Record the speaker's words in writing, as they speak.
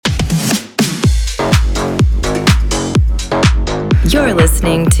You're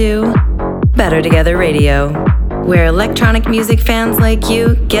listening to Better Together Radio, where electronic music fans like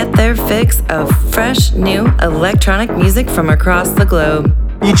you get their fix of fresh, new electronic music from across the globe.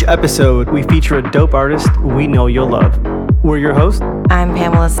 Each episode, we feature a dope artist we know you'll love. We're your hosts. I'm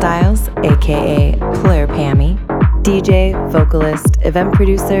Pamela Styles, aka Player Pammy, DJ, vocalist, event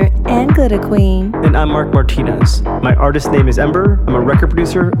producer, and glitter queen. And I'm Mark Martinez. My artist name is Ember. I'm a record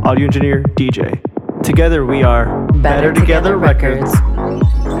producer, audio engineer, DJ. Together we are Better Together Records.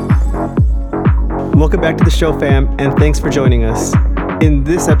 Welcome back to the show, fam, and thanks for joining us. In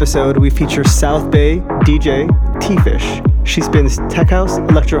this episode, we feature South Bay DJ T-Fish. She spins tech house,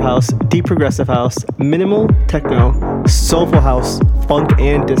 electro house, deep progressive house, minimal, techno, soulful house, funk,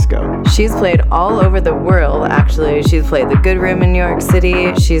 and disco. She's played all over the world, actually. She's played the Good Room in New York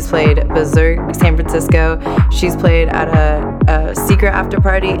City. She's played Berserk, San Francisco. She's played at a secret after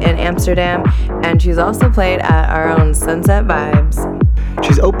party in Amsterdam. And she's also played at our own Sunset Vibes.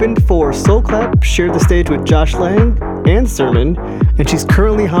 She's opened for Soul Clap, shared the stage with Josh Lang and Sermon, and she's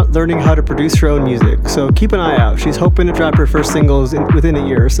currently learning how to produce her own music. So keep an eye out. She's hoping to drop her first singles within a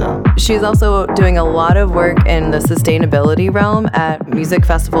year or so. She's also doing a lot of work in the sustainability realm at music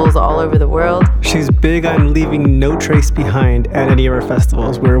festivals all over the world. She's big on leaving no trace behind at any of our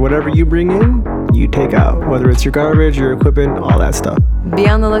festivals, where whatever you bring in, you take out, whether it's your garbage, your equipment, all that stuff. Be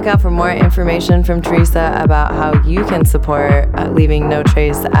on the lookout for more information from Teresa about how you can support leaving no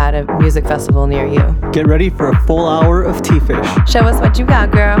trace at a music festival near you. Get ready for a full hour of T-Fish. Show us what you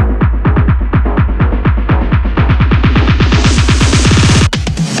got, girl.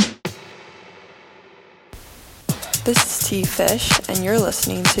 This is T-Fish, and you're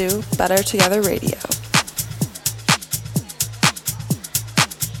listening to Better Together Radio.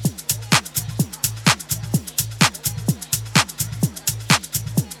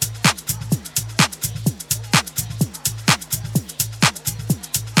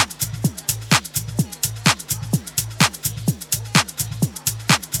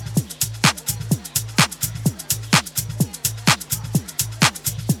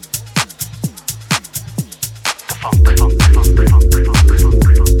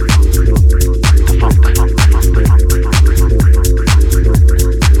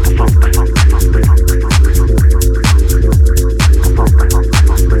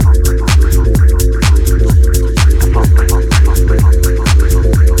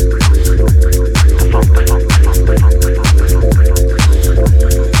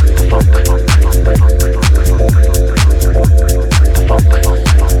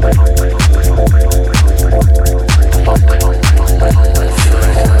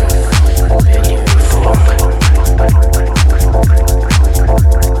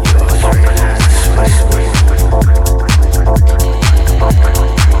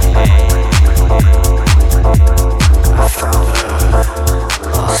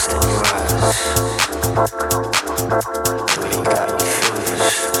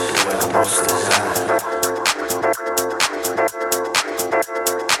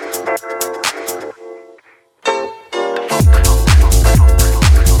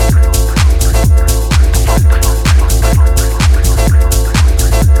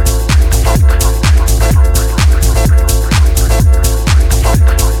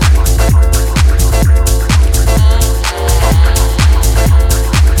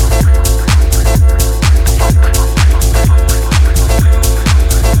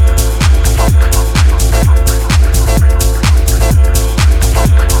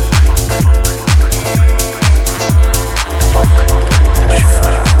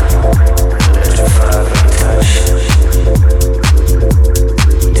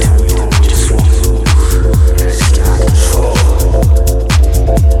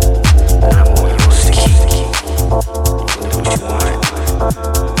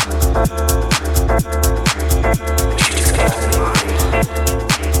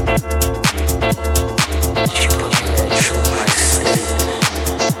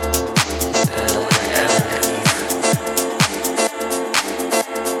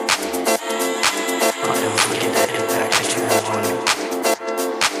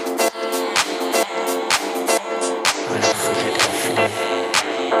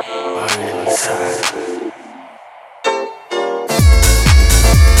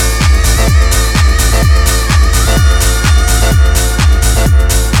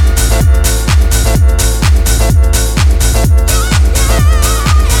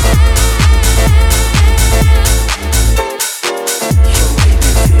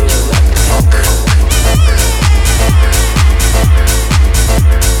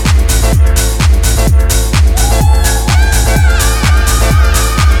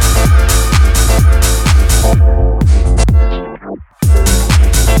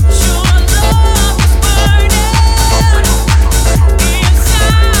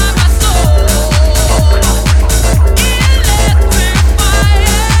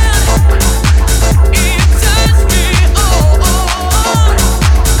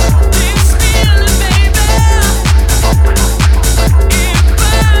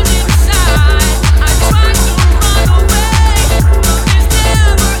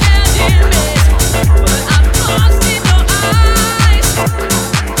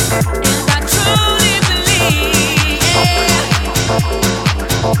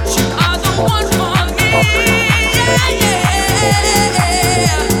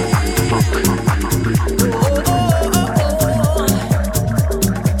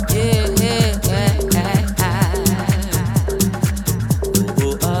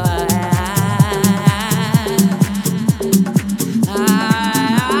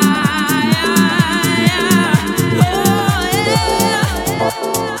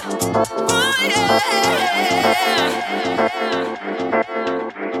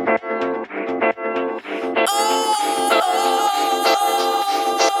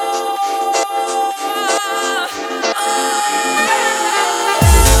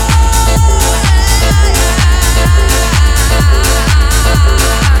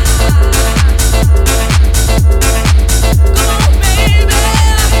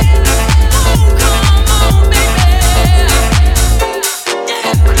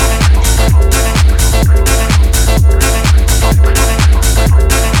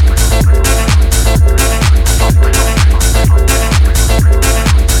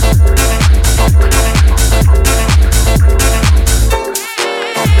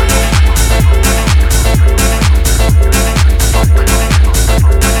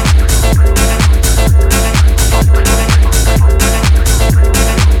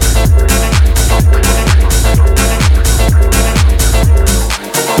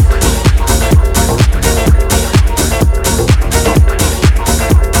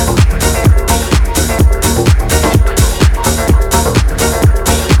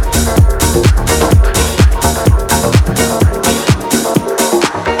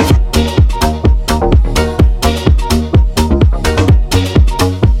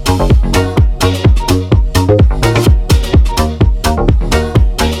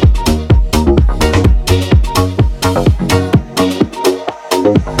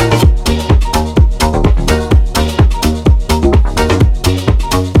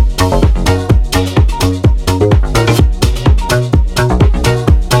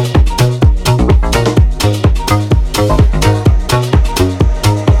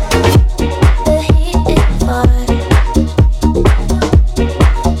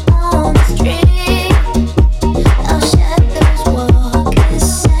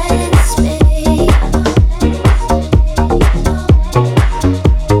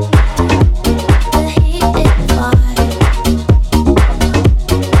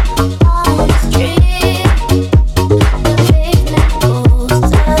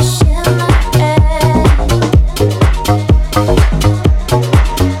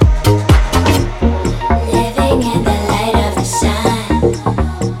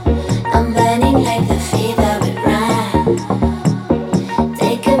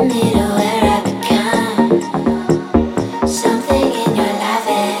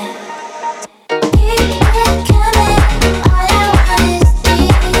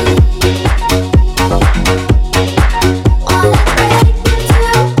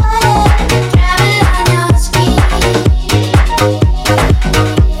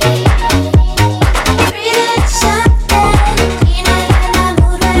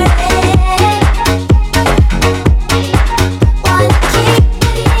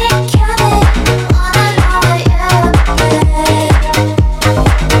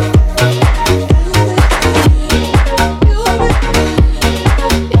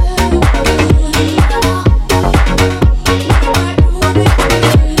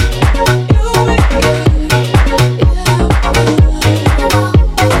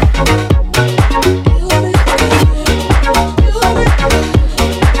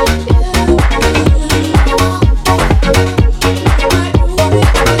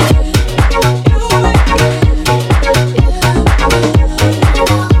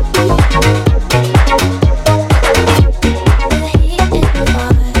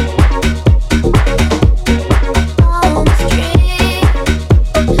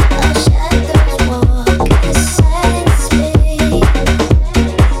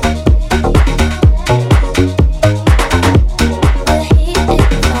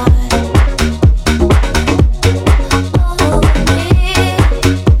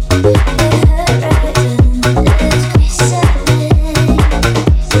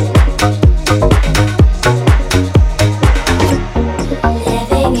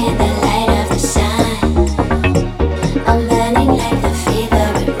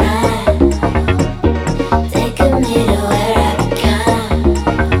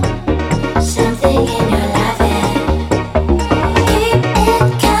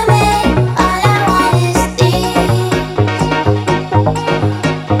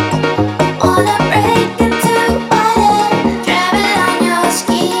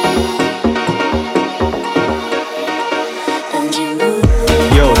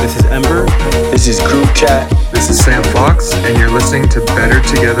 and you're listening to Better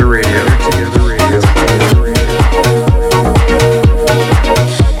Together Radio.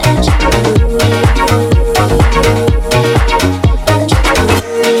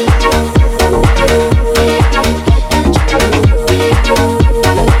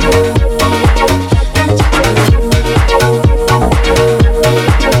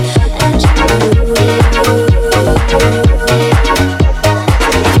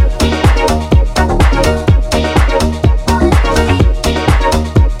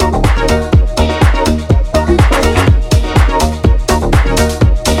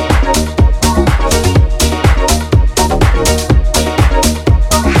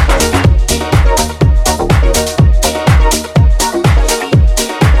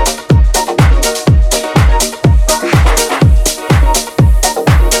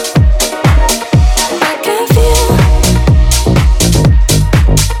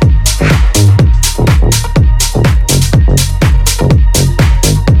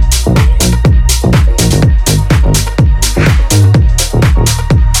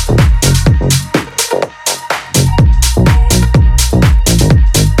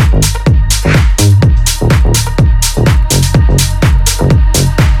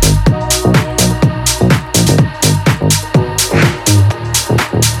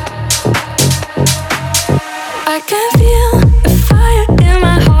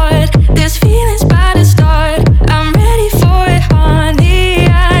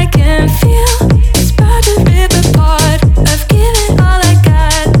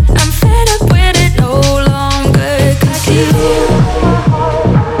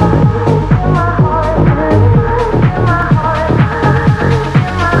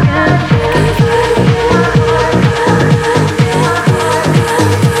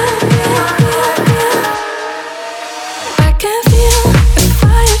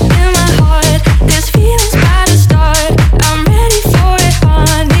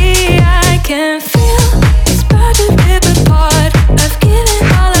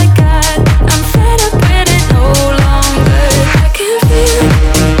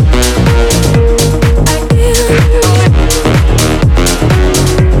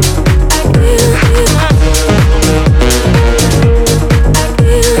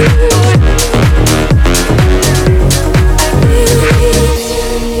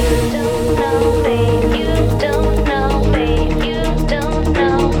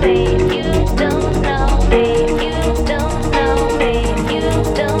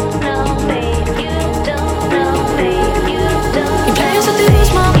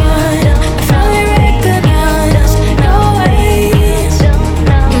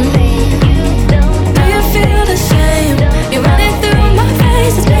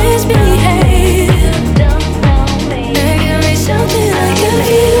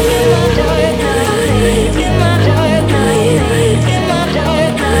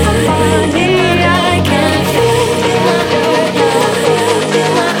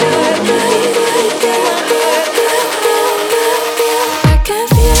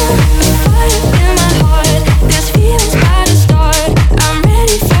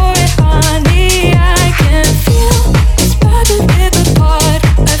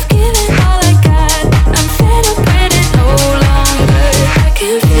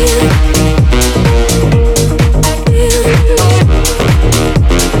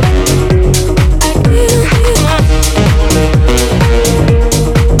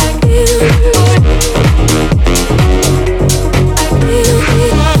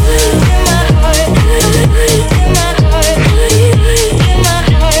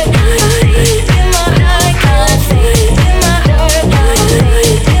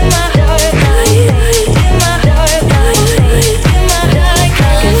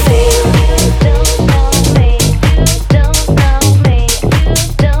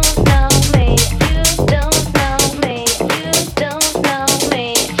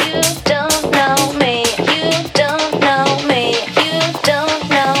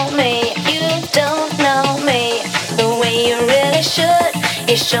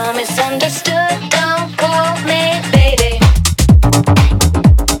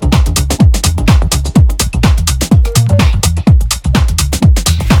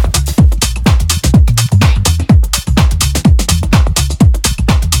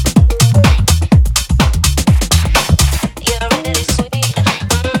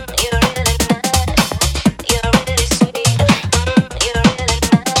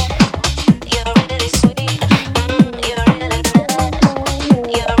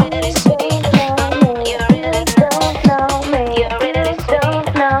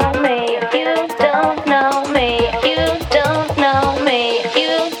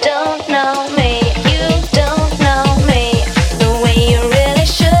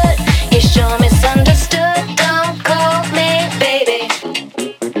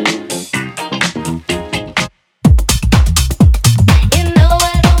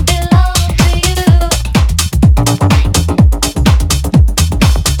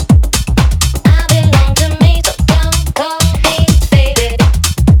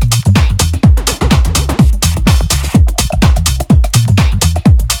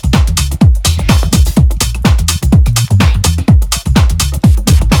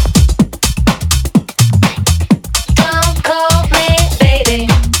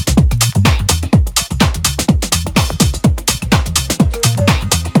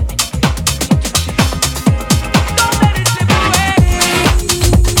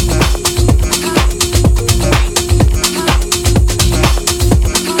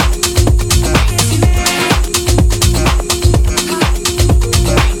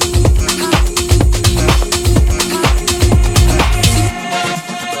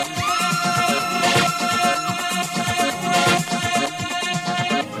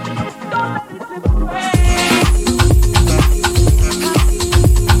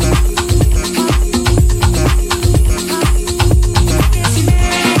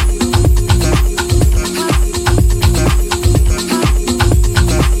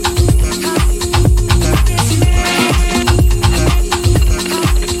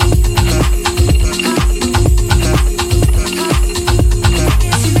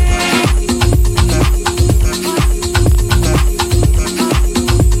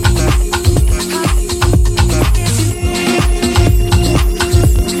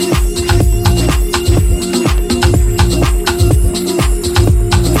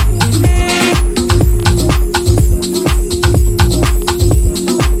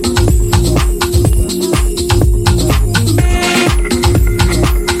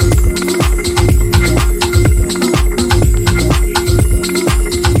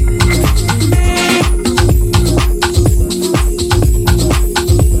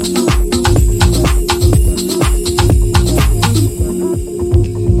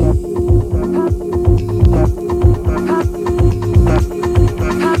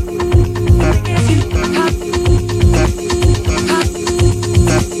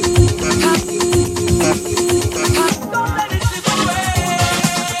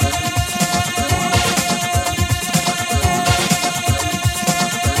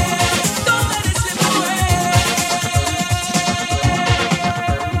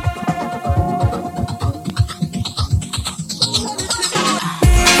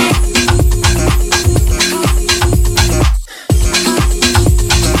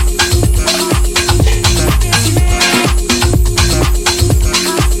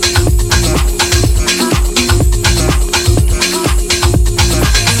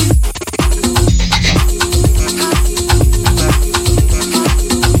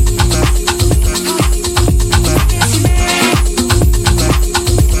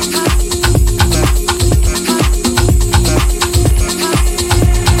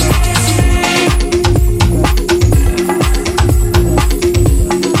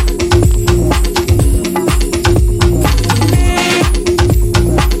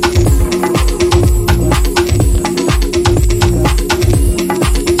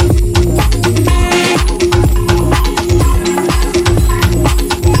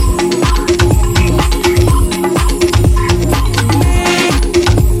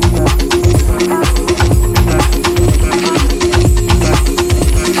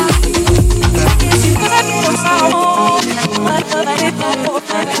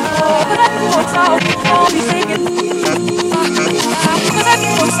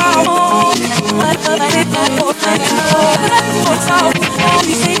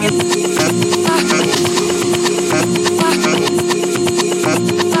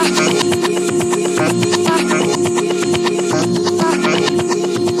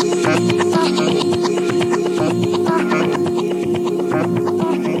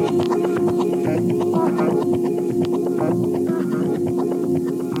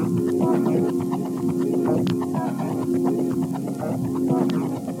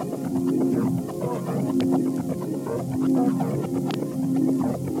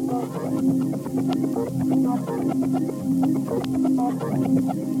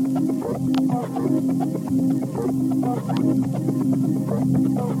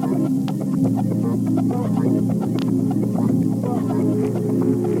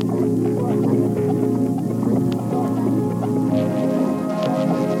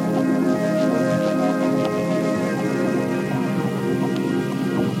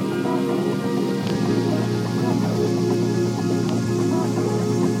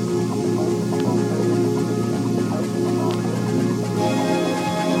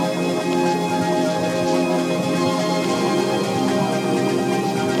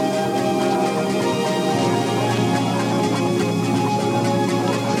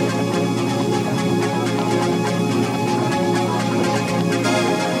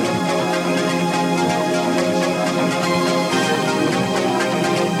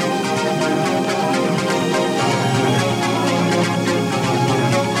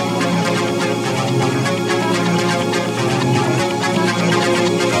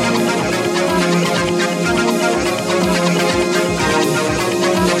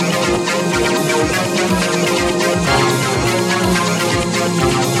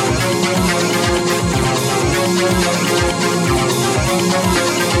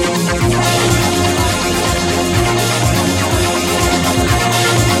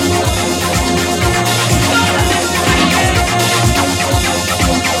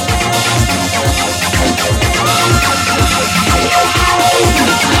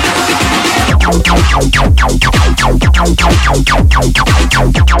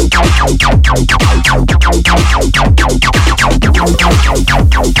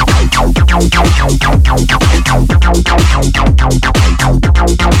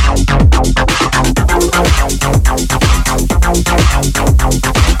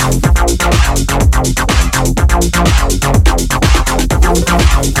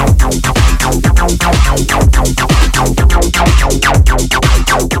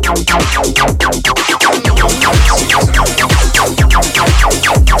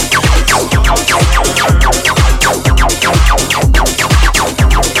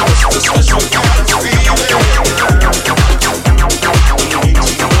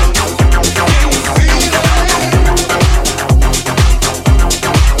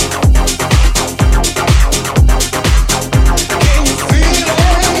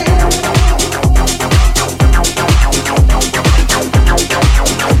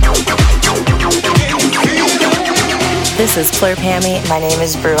 This is Fleur Pammy. My name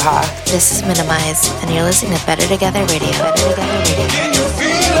is Bruja. This is Minimize, and you're listening to Better Together Radio. Better Together Radio.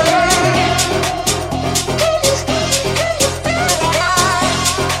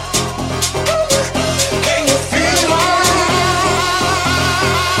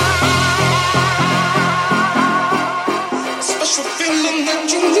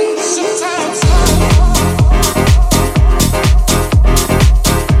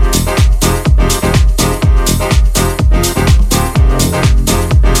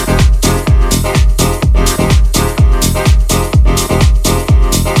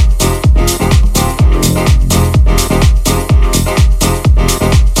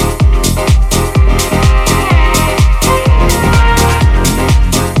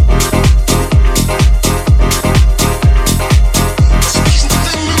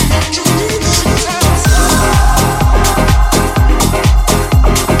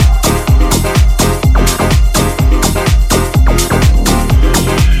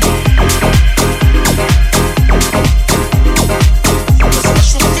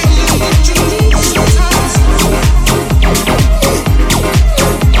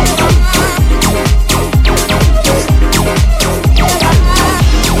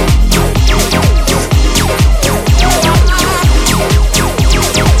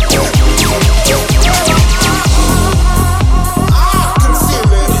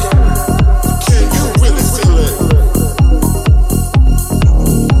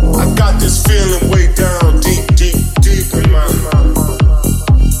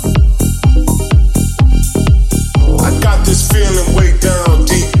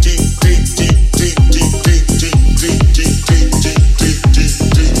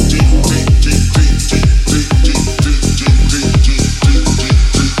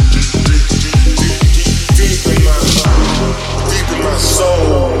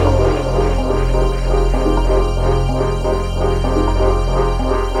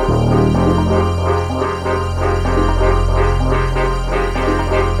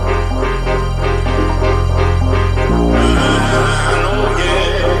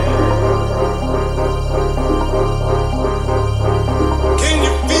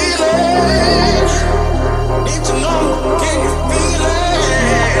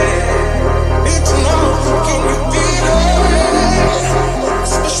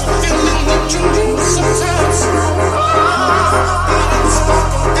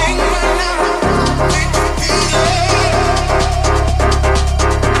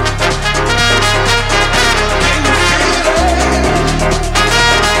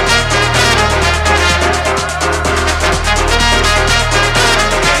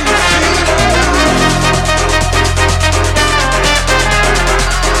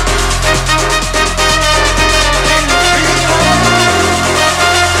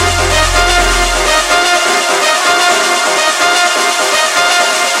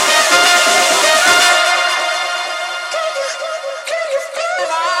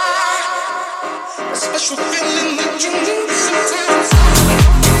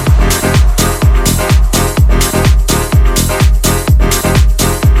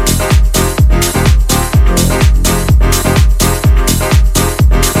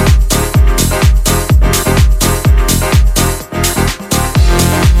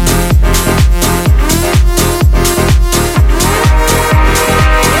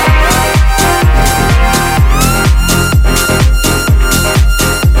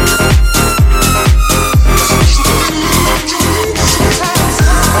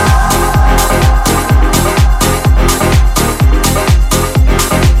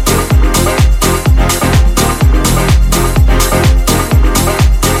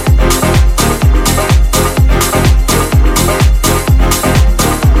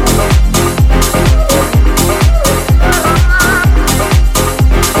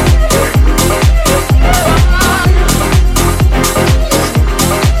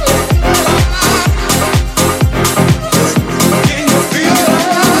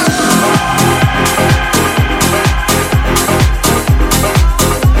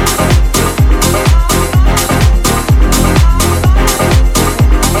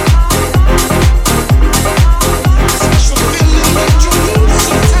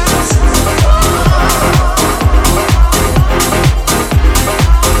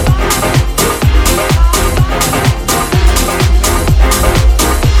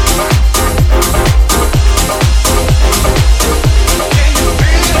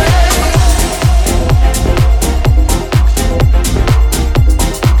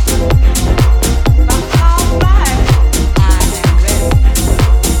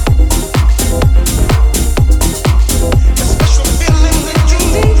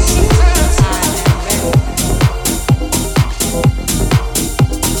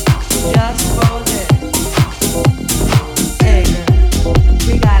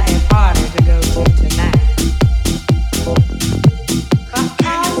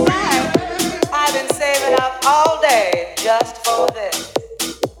 I've been saving up all day just for this.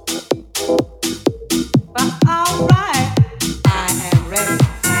 But alright, I am ready.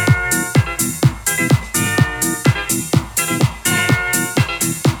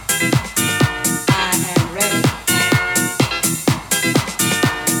 I am ready.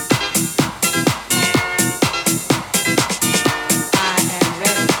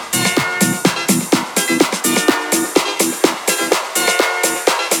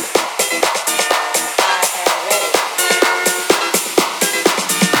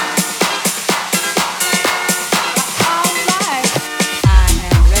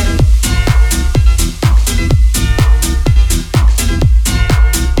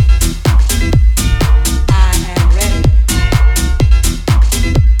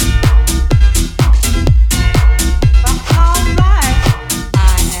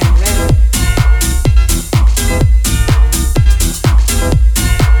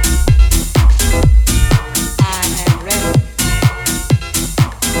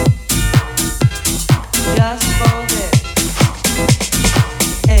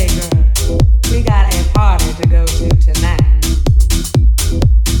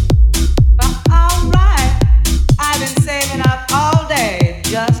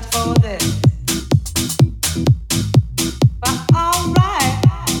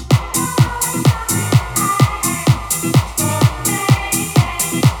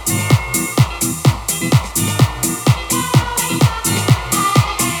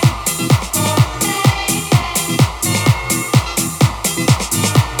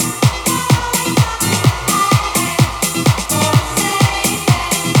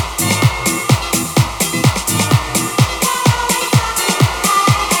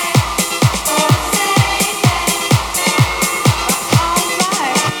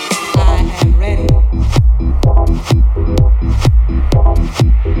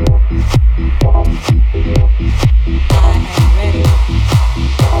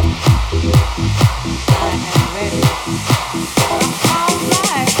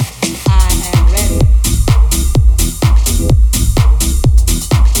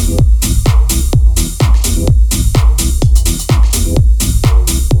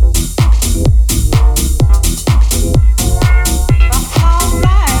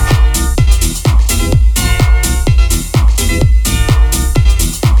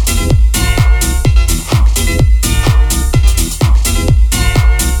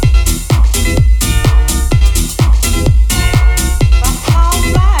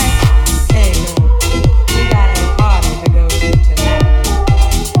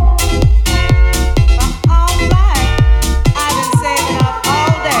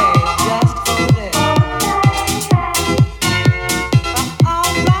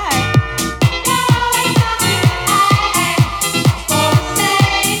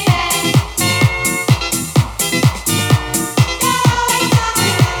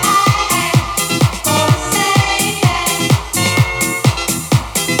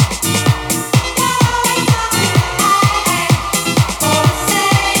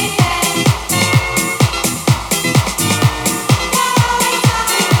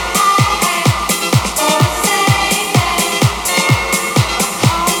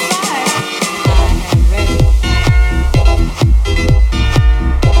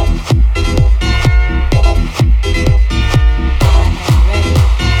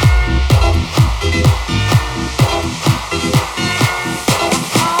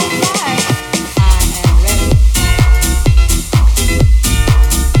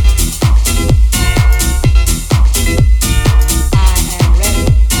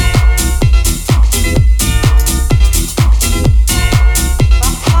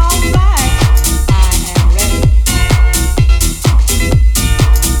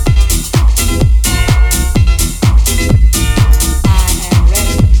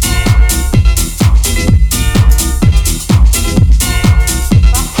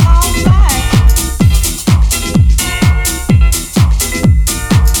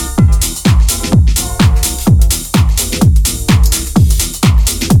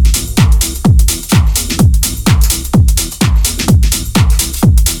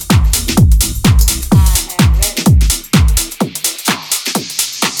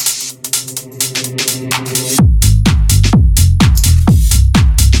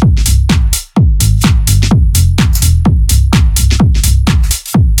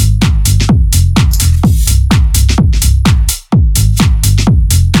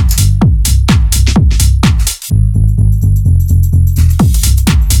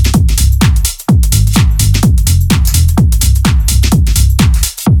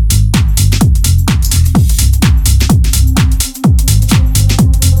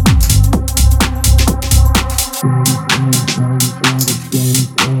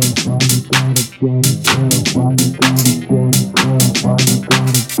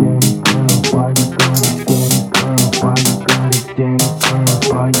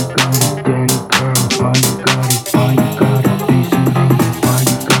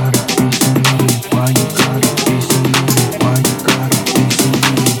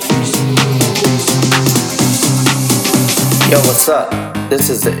 This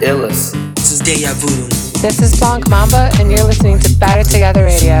is the illest. This is Deja Voodoo. This is Blanc Mamba, and you're listening to Better Together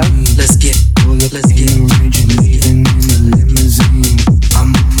Radio. Let's get Leaving in the limousine.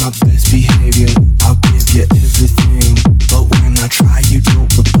 I'm on my best behavior. I'll give you everything. But when I try, you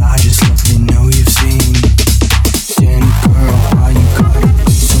don't reply. Just let me know you've seen. Danny girl, why you gotta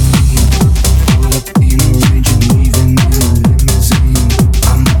be so mean? Pull up in a range and leaving in the limousine.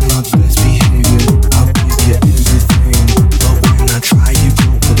 I'm on my best behavior. I'll give you everything. But when I try, you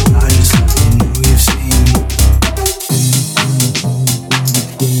don't reply. Just let me know you've seen.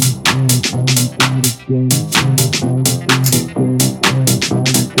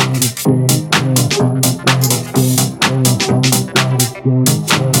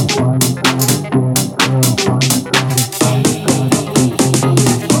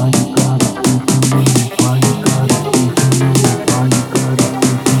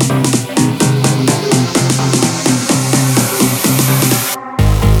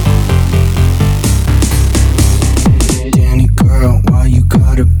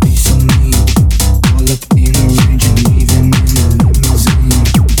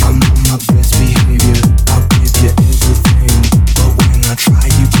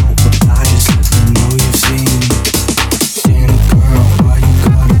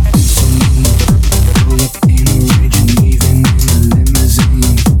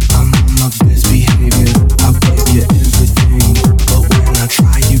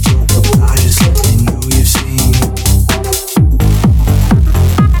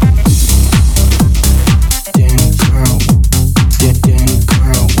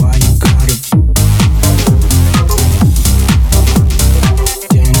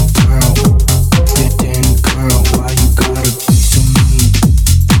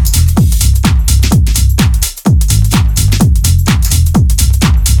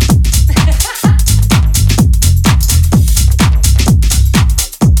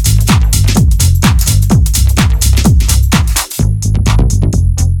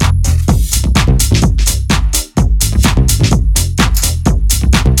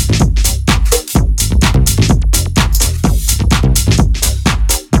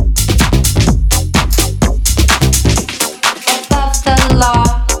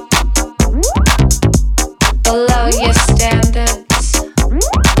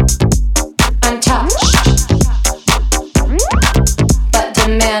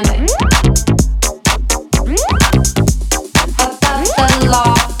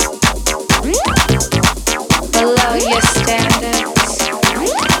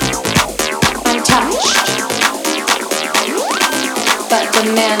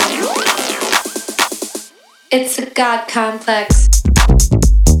 It's a God complex.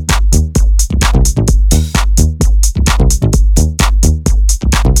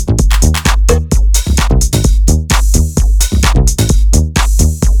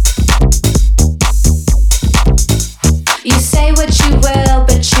 You say what you will,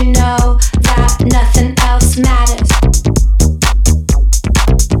 but you know that nothing else matters.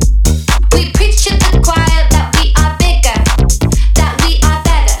 We preach to the choir that we are bigger, that we are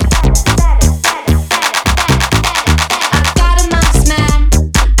better. I've got a marksman,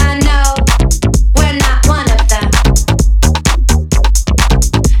 I know we're not one of them.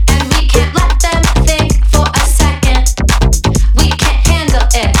 And we can't let them think for a second. We can't handle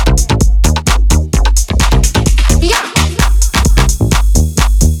it. Yeah.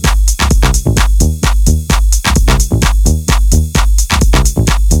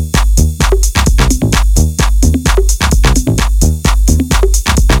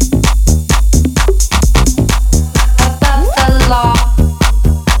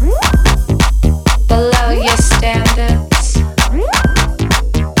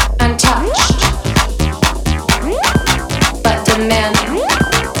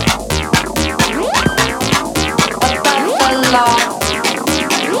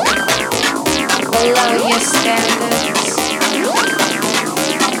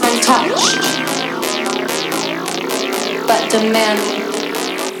 Demanding.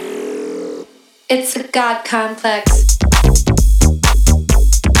 It's a God complex.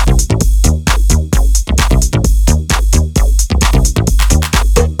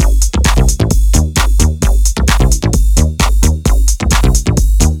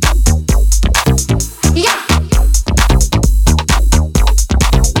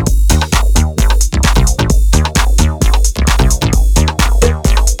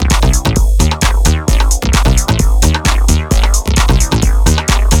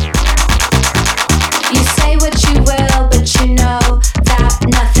 You say what you will.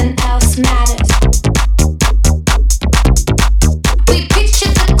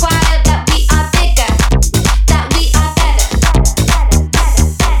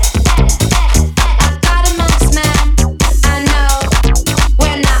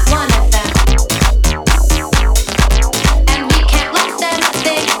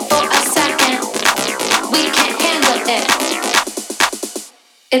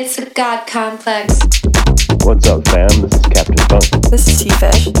 It's a God complex. What's up, fam? This is Captain Funk. This is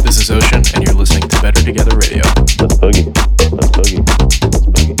T-Fish. This is Ocean, and you're listening to Better Together Radio. Let's boogie. Let's boogie. Let's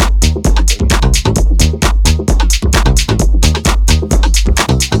boogie.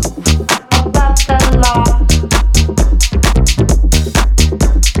 Above the law.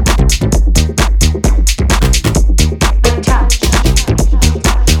 The touch.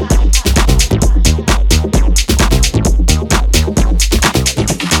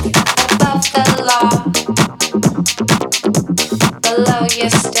 Above the law. Below your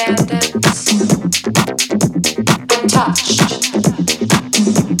standards. Untouched.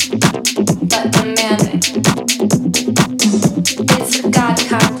 But demanding. It's a God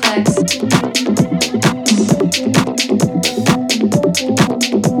complex.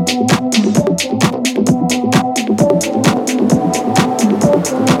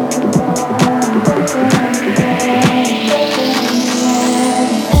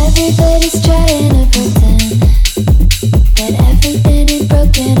 Everybody's trying to pretend that everything is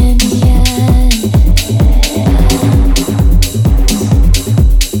broken in the end.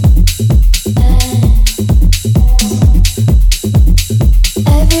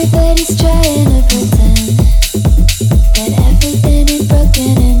 Everybody's trying to pretend that everything is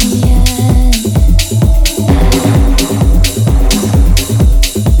broken in the end.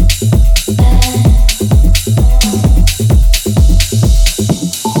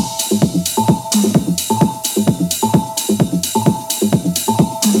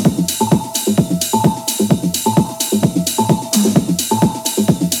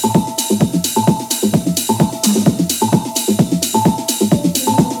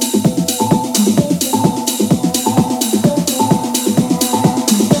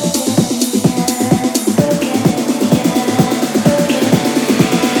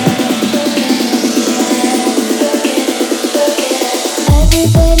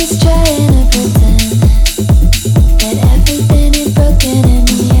 Everybody's trying to pretend that everything is broken in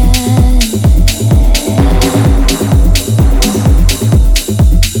the end.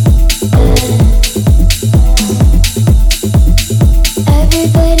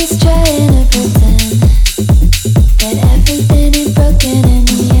 Everybody's trying to pretend that everything is broken in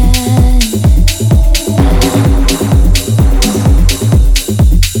the end.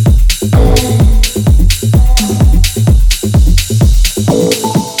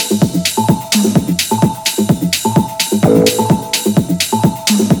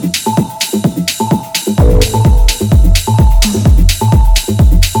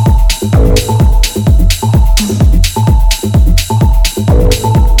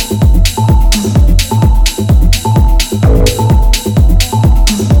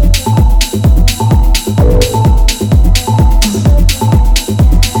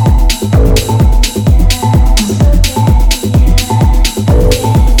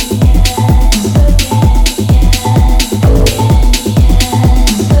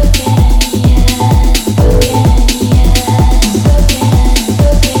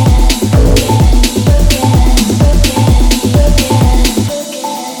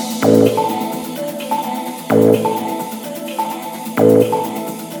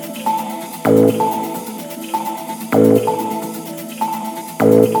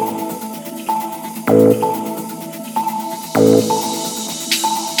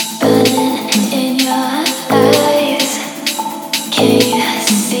 Burning in your eyes, can you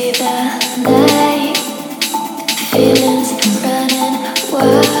see the light? Feelings running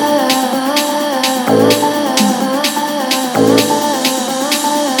wild.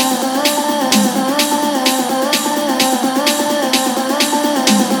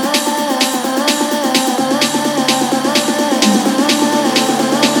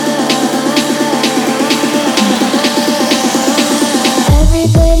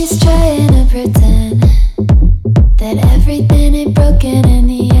 Everybody's trying to pretend that everything is broken in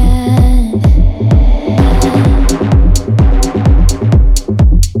the end.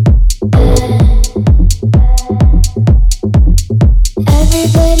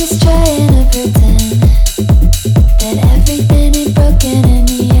 Everybody's trying to pretend that everything is broken in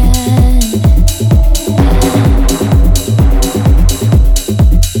the end.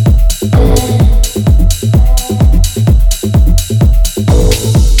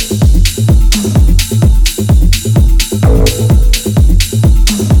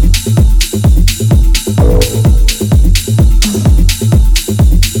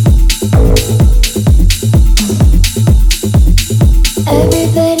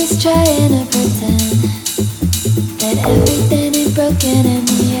 Everybody's trying to pretend that everything is broken in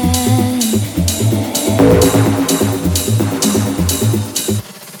the end.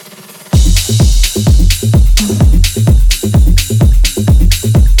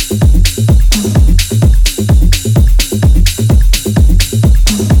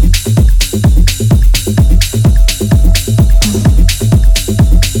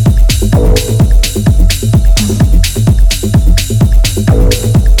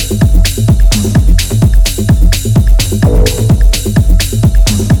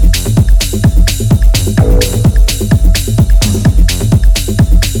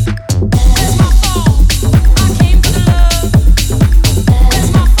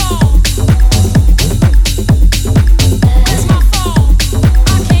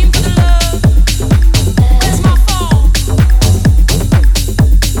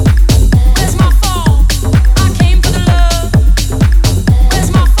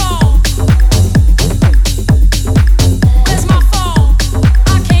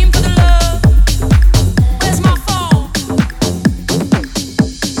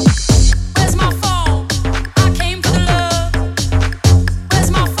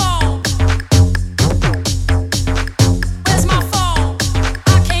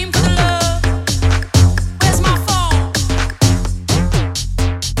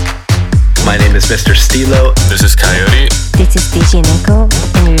 Shineko,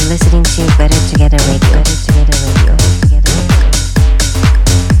 and you're listening to Better Together Radio. Better Together Radio.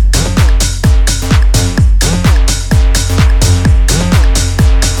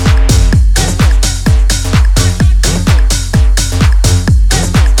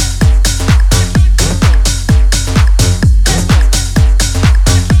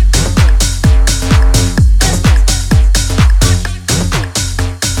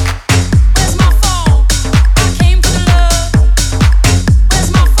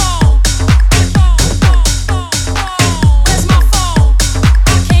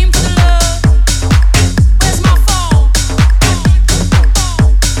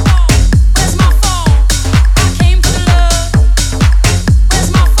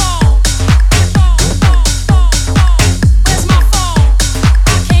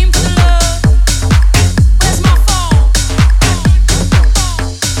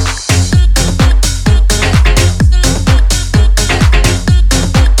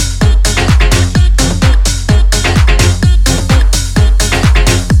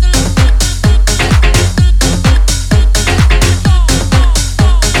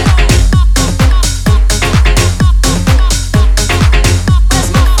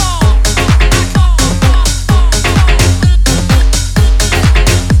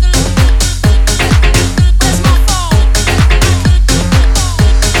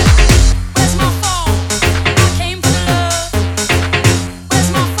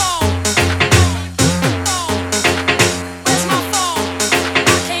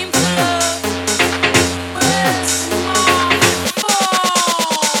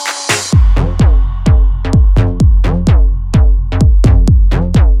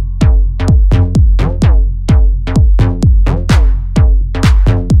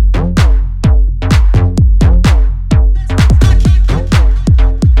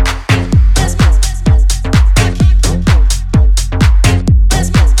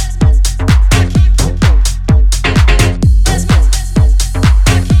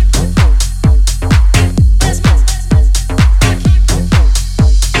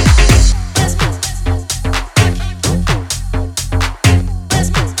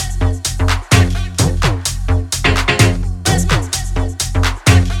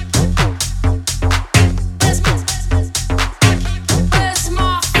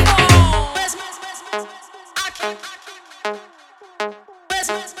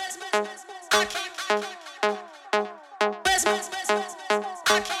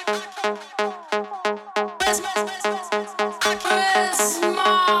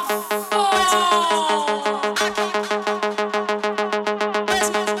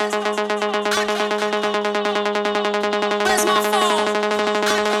 Where's my phone?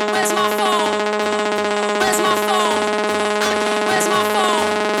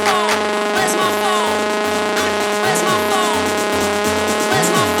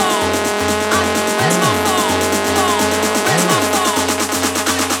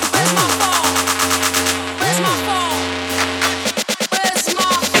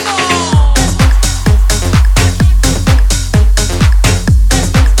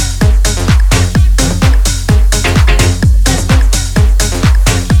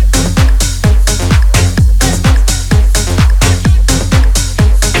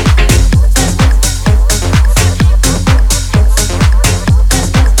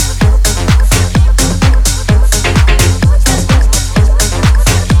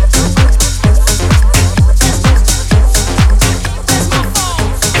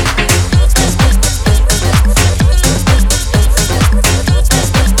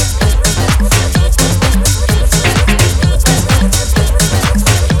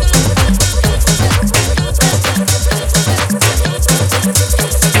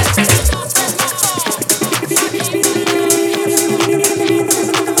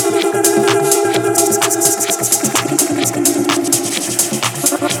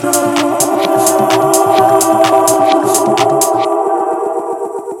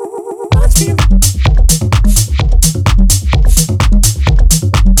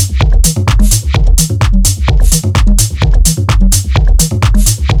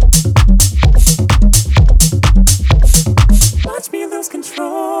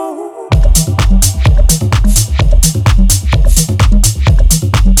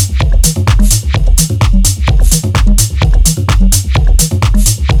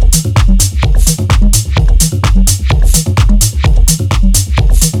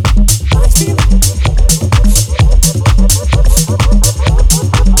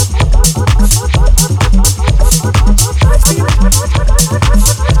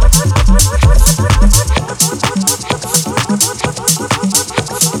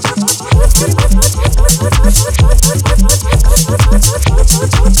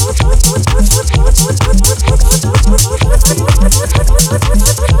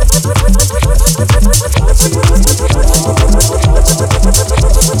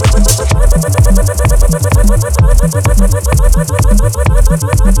 Hey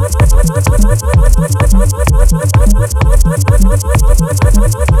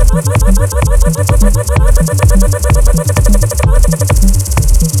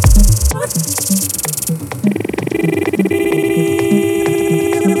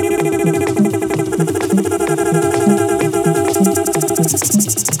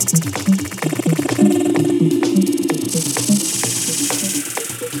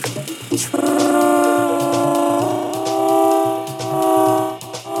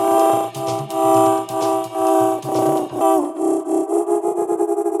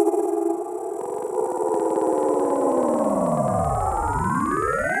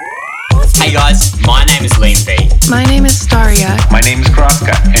guys, my name is Lean V. My name is Staria. My name is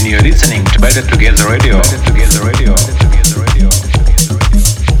Kraska, and you're listening to Better Together Radio. Better Together Radio. Better Together Radio.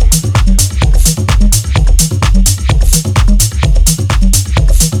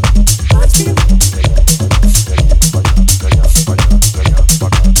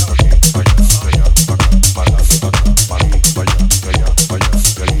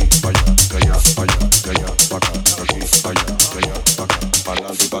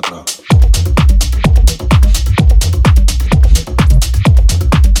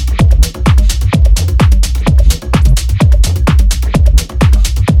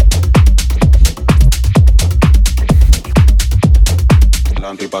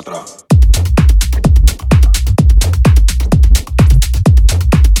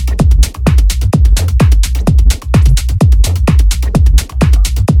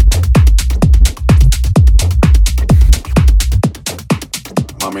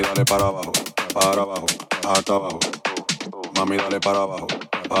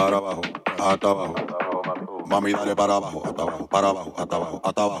 Mami, dale para abajo, hasta abajo, para abajo, hasta abajo,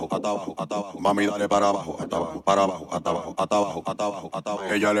 hasta abajo, hasta abajo, hasta abajo. Mami, dale para abajo, hasta abajo, para abajo, hasta abajo, hasta abajo, hasta abajo, hasta abajo.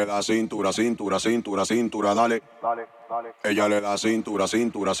 Ella le da cintura, cintura, cintura, cintura, dale. Dale, dale. Ella le da cintura,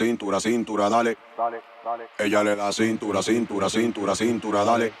 cintura, cintura, cintura, dale. Dale, dale. Ella le da cintura, cintura, cintura, cintura,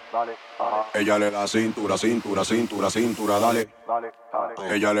 dale. Dale. Ella le da cintura, cintura, cintura, cintura, dale. Dale,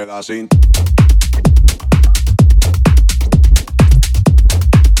 dale. Ella le da cintura.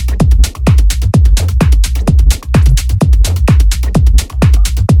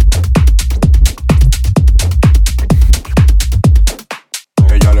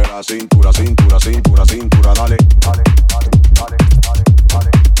 Cintura, cintura, cintura, cintura, dale, dale, dale, dale, dale, dale,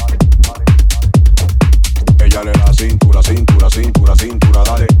 dale, dale. Ella le da cintura, cintura, cintura, cintura,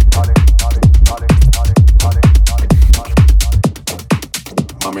 dale, dale, dale, dale, dale, dale, dale, dale.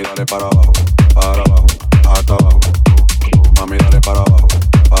 Mami, dale para abajo, hasta abajo. Mami, dale para abajo,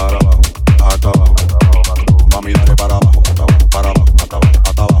 hasta abajo. Mami, dale para abajo, hasta abajo, para abajo, hasta abajo,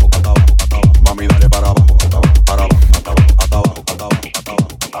 hasta abajo, hasta abajo, hasta abajo. Mami, dale para abajo, hasta abajo, para abajo, hasta abajo, hasta abajo, hasta abajo, hasta abajo.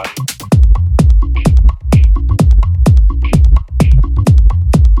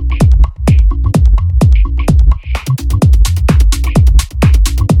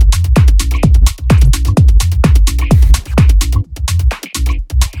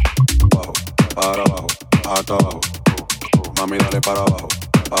 Para abajo, hasta abajo. Mami, dale para abajo,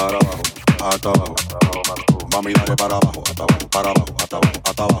 hasta abajo. Mami, dale para abajo, hasta abajo, para abajo, hasta abajo,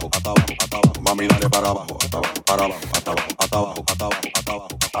 hasta abajo, hasta abajo, hasta abajo. Mami, dale para abajo, hasta abajo, para abajo, hasta abajo, hasta abajo, hasta abajo, hasta abajo.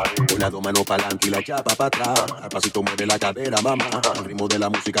 Con las dos manos para adelante y la chapa para atrás. Al pasito mueve la cadera, mamá. Al ritmo de la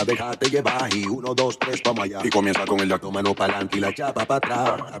música déjate llevar. Y 1, 2, 3, vamos allá. Y comienza con el jack. Dos manos para adelante y la chapa para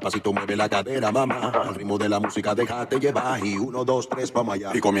atrás. Al pasito mueve la cadera, mamá. Al ritmo de la música déjate llevar. Y 1, 2, 3, vamos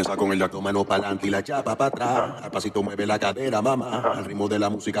allá. Y comienza con el jack. Dos manos para adelante y la chapa para atrás. Al pasito mueve la cadera, mamá. Al ritmo de la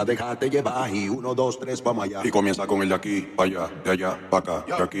música déjate llevar. Y 1, 2, 3, vamos allá. Y comienza con el de aquí para allá, de allá para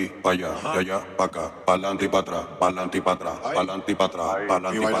acá, de aquí para allá, de allá para acá, para adelante y para atrás, para adelante y para atrás, para adelante y para atrás, para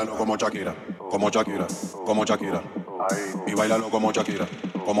adelante y bailalo como Shakira, como Shakira, como Shakira. Y bailalo como Shakira,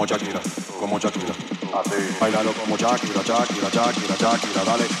 como Shakira, como Shakira. Bailalo como Shakira, Shakira, Shakira, Shakira,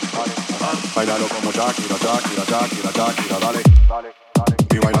 dale, dale. Bailalo como Shakira, Shakira, Shakira, Shakira, dale, dale, dale.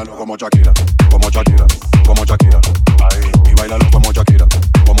 Y bailalo como Shakira, como Shakira, como Shakira. Y bailalo como Shakira,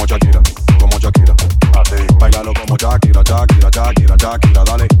 como Shakira, como Shakira. Bailalo como Shakira, Shakira, Shakira, Shakira,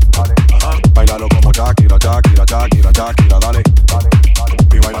 dale, dale. Bailalo como Shakira, Shakira, Shakira, Shakira, dale, dale, dale.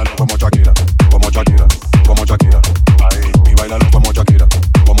 Y bailalo como Shakira, como Shakira, como Shakira. Y bailalo como Shakira,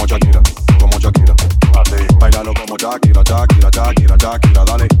 como Shakira, como Shakira. Bailalo como Shakira, Shakira, Shakira, Shakira,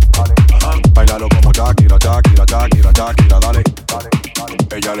 dale, dale. Bailalo como Shakira, Shakira, Shakira, Shakira, dale, dale,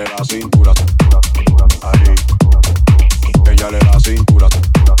 dale. Ella le da cintura, ahí. Ella le da cintura,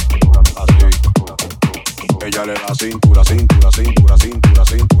 así. Ella le da cintura, cintura, cintura, cintura,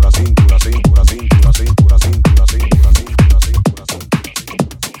 cintura, cintura, cintura, cintura, cintura, cintura, cintura, cintura, cintura, cintura.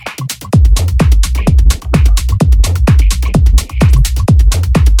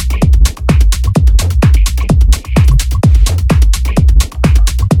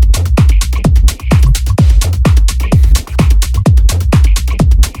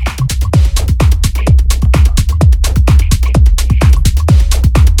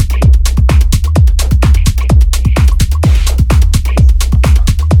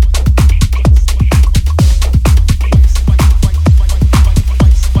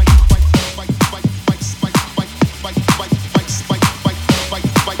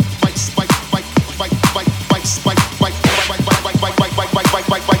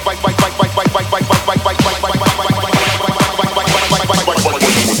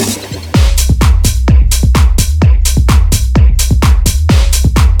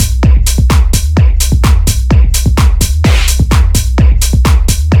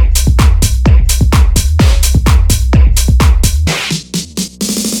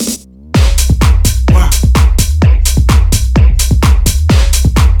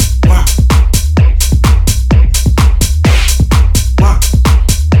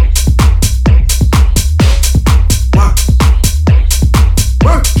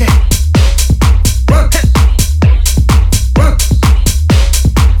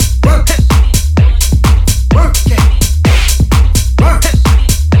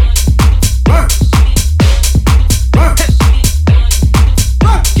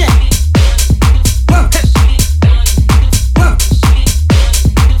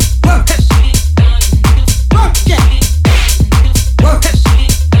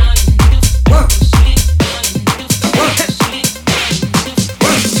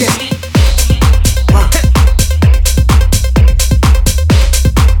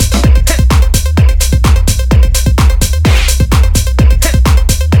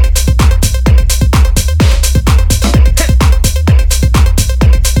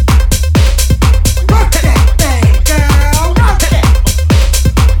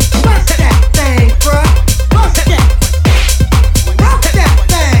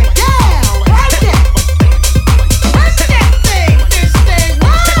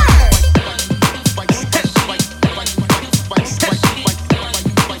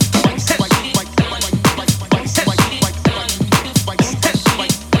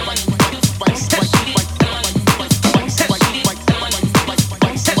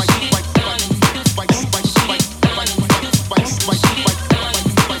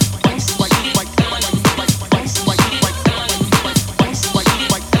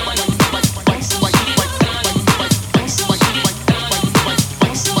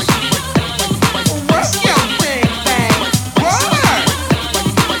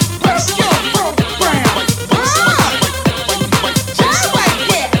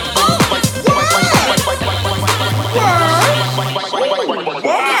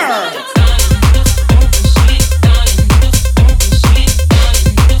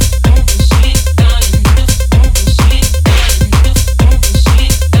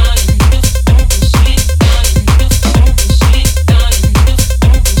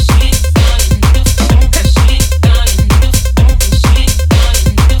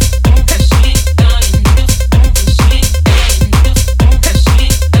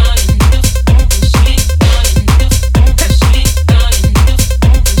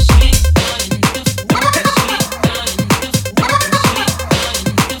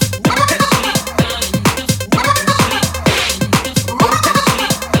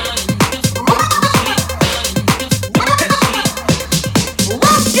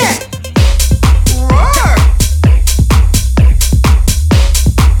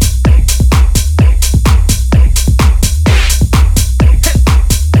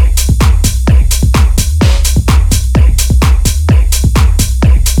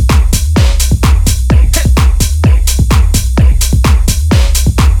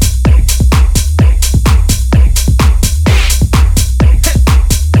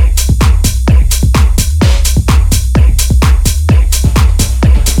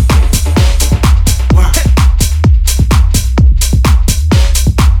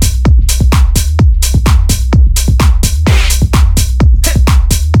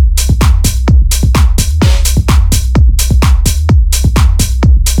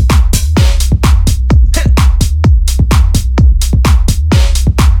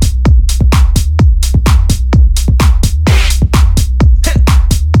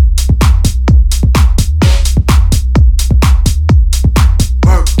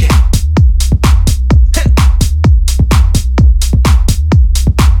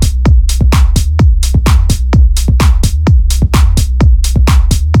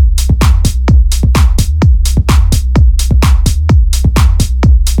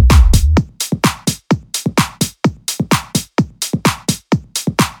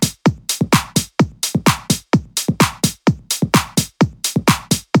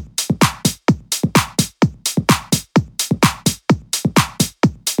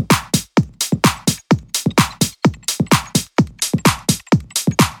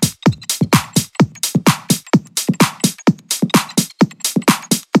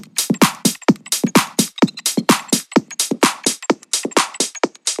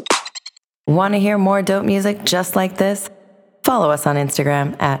 Want to hear more dope music just like this? Follow us on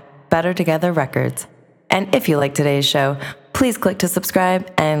Instagram at Better Together Records. And if you like today's show, please click to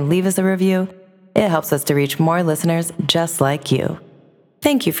subscribe and leave us a review. It helps us to reach more listeners just like you.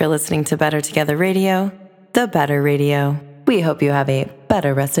 Thank you for listening to Better Together Radio, the Better Radio. We hope you have a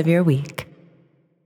better rest of your week.